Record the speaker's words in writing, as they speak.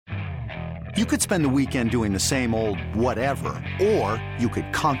You could spend the weekend doing the same old whatever, or you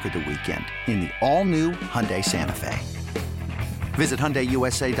could conquer the weekend in the all-new Hyundai Santa Fe. Visit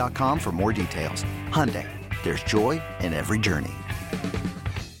HyundaiUSA.com for more details. Hyundai, there's joy in every journey.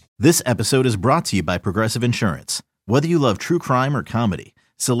 This episode is brought to you by Progressive Insurance. Whether you love true crime or comedy,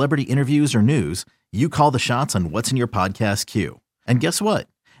 celebrity interviews or news, you call the shots on what's in your podcast queue. And guess what?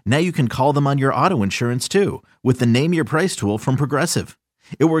 Now you can call them on your auto insurance too with the Name Your Price tool from Progressive.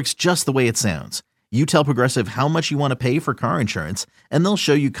 It works just the way it sounds. You tell Progressive how much you want to pay for car insurance, and they'll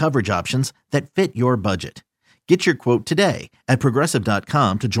show you coverage options that fit your budget. Get your quote today at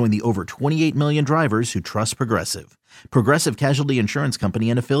Progressive.com to join the over 28 million drivers who trust Progressive. Progressive Casualty Insurance Company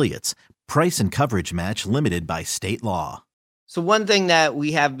and Affiliates. Price and coverage match limited by state law. So one thing that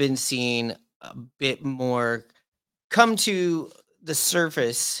we have been seeing a bit more come to the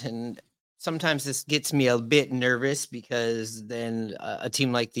surface, and sometimes this gets me a bit nervous because then a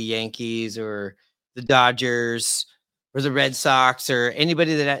team like the Yankees or the Dodgers or the Red Sox or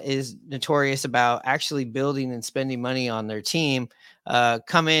anybody that is notorious about actually building and spending money on their team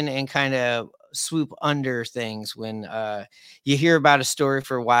come in and kind of swoop under things when you hear about a story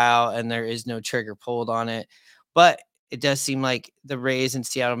for a while and there is no trigger pulled on it. But it does seem like the Rays and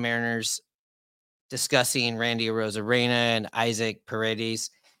Seattle Mariners discussing Randy Arozarena and Isaac Paredes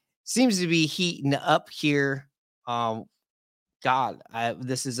seems to be heating up here.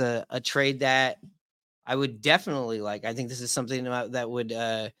 This is a trade that I would definitely like. I think this is something that would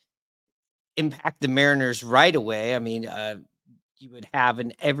impact the Mariners right away. I mean, you would have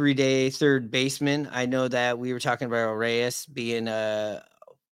an everyday third baseman. I know that we were talking about Reyes being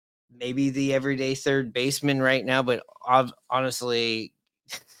maybe the everyday third baseman right now, but honestly,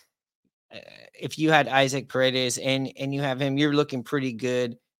 if you had Isaac Paredes and you have him, you're looking pretty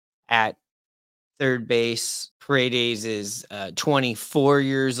good at third base. Paredes is 24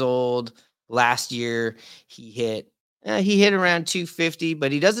 years old. Last year, he hit around 250,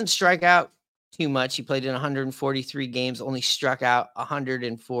 but he doesn't strike out too much. He played in 143 games, only struck out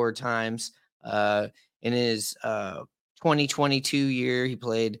 104 times. In his 2022 year, he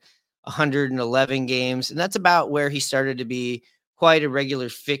played 111 games, and that's about where he started to be quite a regular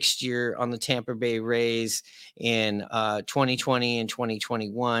fixture on the Tampa Bay Rays in 2020 and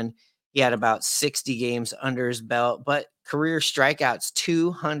 2021. He had about 60 games under his belt, but career strikeouts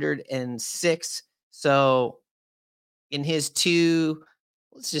 206. So in his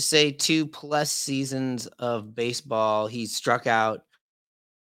let's just say 2+ seasons of baseball, he struck out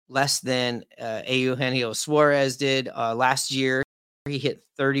less than Eugenio Suarez did last year. He hit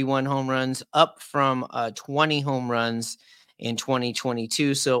 31 home runs, up from 20 home runs in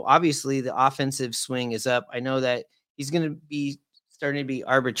 2022. So obviously the offensive swing is up. I know that he's going to be starting to be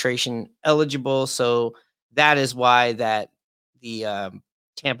arbitration eligible. So that is why that the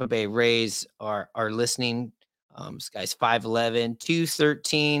Tampa Bay Rays are listening. This guy's 5'11",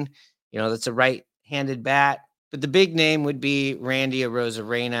 213. That's a right-handed bat. But the big name would be Randy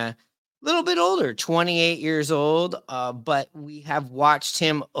Arozarena, a little bit older, 28 years old. But we have watched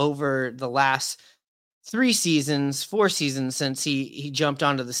him over the last 4 seasons since he jumped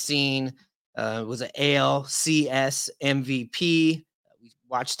onto the scene. Was an ALCS MVP. We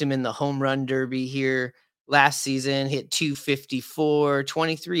watched him in the home run derby here last season, hit 254,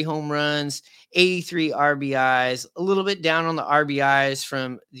 23 home runs, 83 RBIs, a little bit down on the RBIs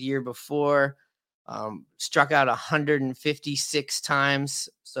from the year before. Struck out 156 times.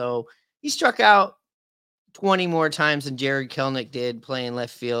 So he struck out 20 more times than Jared Kelenic did playing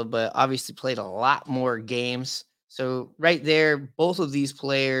left field, but obviously played a lot more games. So right there, both of these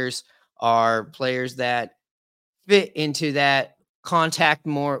players are players that fit into that contact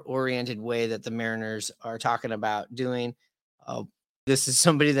more oriented way that the Mariners are talking about doing. This is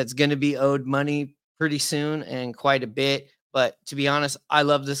somebody that's going to be owed money pretty soon and quite a bit. But to be honest, I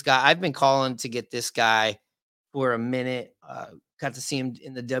love this guy. I've been calling to get this guy for a minute. Got to see him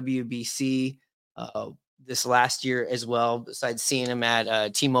in the WBC this last year as well, besides seeing him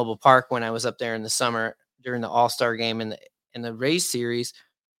at T-Mobile Park when I was up there in the summer during the All-Star game in the Rays series.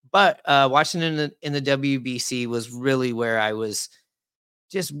 But watching him in the WBC was really where I was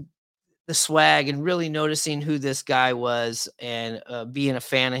just the swag and really noticing who this guy was and being a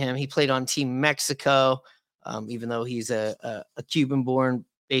fan of him. He played on Team Mexico, even though he's a Cuban-born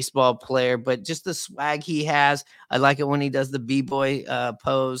baseball player, but just the swag he has. I like it when he does the B-boy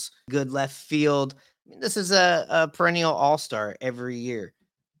pose, good left field. I mean, this is a perennial all-star every year.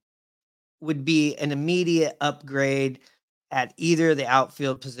 Would be an immediate upgrade at either of the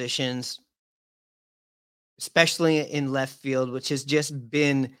outfield positions, especially in left field, which has just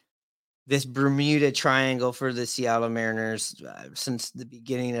been this Bermuda Triangle for the Seattle Mariners since the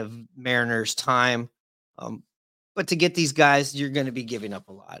beginning of Mariners time. But to get these guys, you're going to be giving up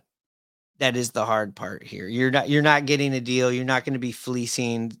a lot. That is the hard part here. You're not getting a deal. You're not going to be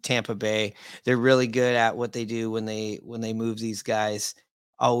fleecing Tampa Bay. They're really good at what they do when they move these guys,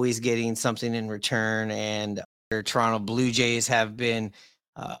 always getting something in return. And their Toronto Blue Jays have been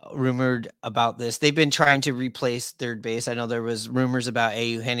rumored about this. They've been trying to replace third base. I know there was rumors about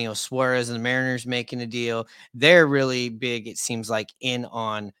Eugenio Suarez and the Mariners making a deal. They're really big, it seems like, in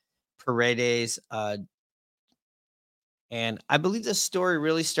on Paredes. And I believe the story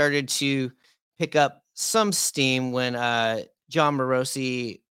really started to pick up some steam when John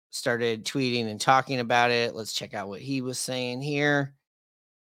Morosi started tweeting and talking about it. Let's check out what he was saying here.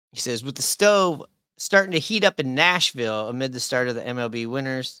 He says, with the stove starting to heat up in Nashville amid the start of the MLB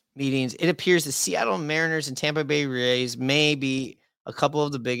winners meetings, it appears the Seattle Mariners and Tampa Bay Rays may be a couple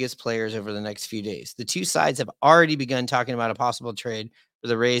of the biggest players over the next few days. The two sides have already begun talking about a possible trade for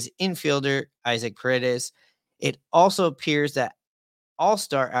the Rays infielder, Isaac Paredes. It also appears that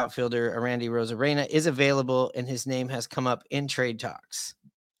all-star outfielder Randy Arozarena is available, and his name has come up in trade talks.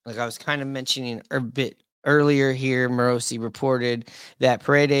 Like I was kind of mentioning a bit earlier here, Morosi reported that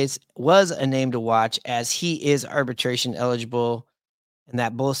Paredes was a name to watch as he is arbitration eligible, and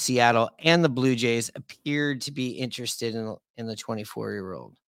that both Seattle and the Blue Jays appeared to be interested in the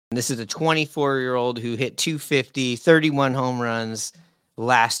 24-year-old. And this is a 24-year-old who hit 250, 31 home runs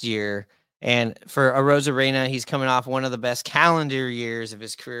last year. And for Arozarena, he's coming off one of the best calendar years of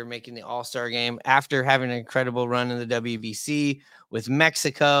his career, making the All-Star game after having an incredible run in the WBC with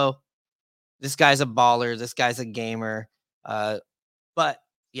Mexico. This guy's a baller. This guy's a gamer. But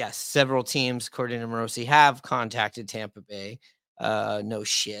yes, several teams, according to Morosi, have contacted Tampa Bay. No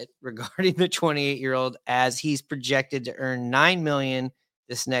shit regarding the 28-year-old, as he's projected to earn $9 million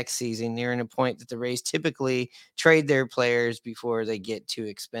this next season, nearing a point that the Rays typically trade their players before they get too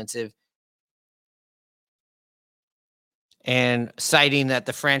expensive. And citing that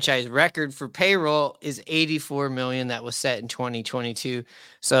the franchise record for payroll is $84 million that was set in 2022.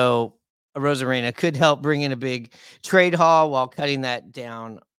 So Arozarena could help bring in a big trade haul while cutting that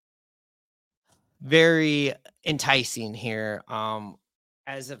down. Very enticing here.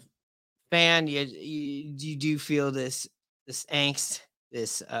 As a fan, you do feel this angst,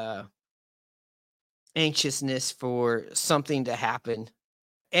 this anxiousness for something to happen.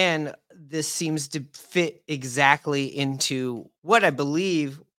 And this seems to fit exactly into what I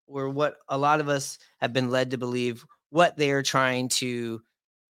believe, or what a lot of us have been led to believe, what they are trying to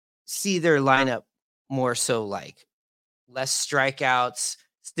see their lineup more so like. Less strikeouts,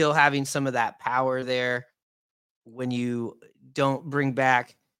 still having some of that power there. When you don't bring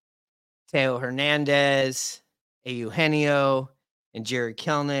back Teo Hernandez, Eugenio, and Jerry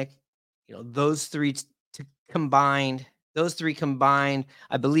Kelnick, those three combined,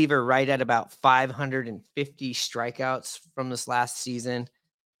 I believe, are right at about 550 strikeouts from this last season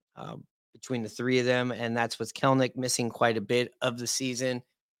between the three of them. And that's with Kelnick missing quite a bit of the season.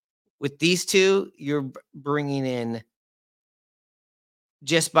 With these two, you're bringing in,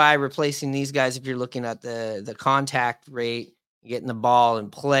 just by replacing these guys, if you're looking at the contact rate, getting the ball in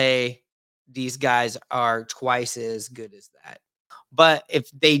play, these guys are twice as good as that. But if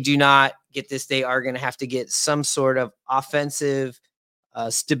they do not get this, they are going to have to get some sort of offensive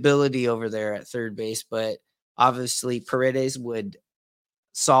stability over there at third base. But obviously, Paredes would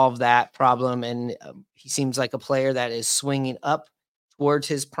solve that problem. And he seems like a player that is swinging up towards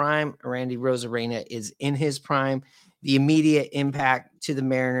his prime. Randy Arozarena is in his prime. The immediate impact to the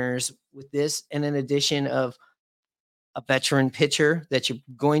Mariners with this, and an addition of a veteran pitcher that you're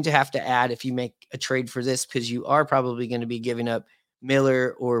going to have to add if you make a trade for this, because you are probably going to be giving up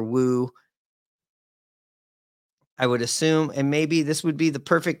Miller or Wu, I would assume. And maybe this would be the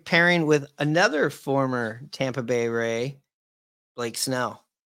perfect pairing with another former Tampa Bay Ray, Blake Snell.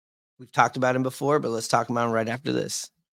 We've talked about him before, but let's talk about him right after this.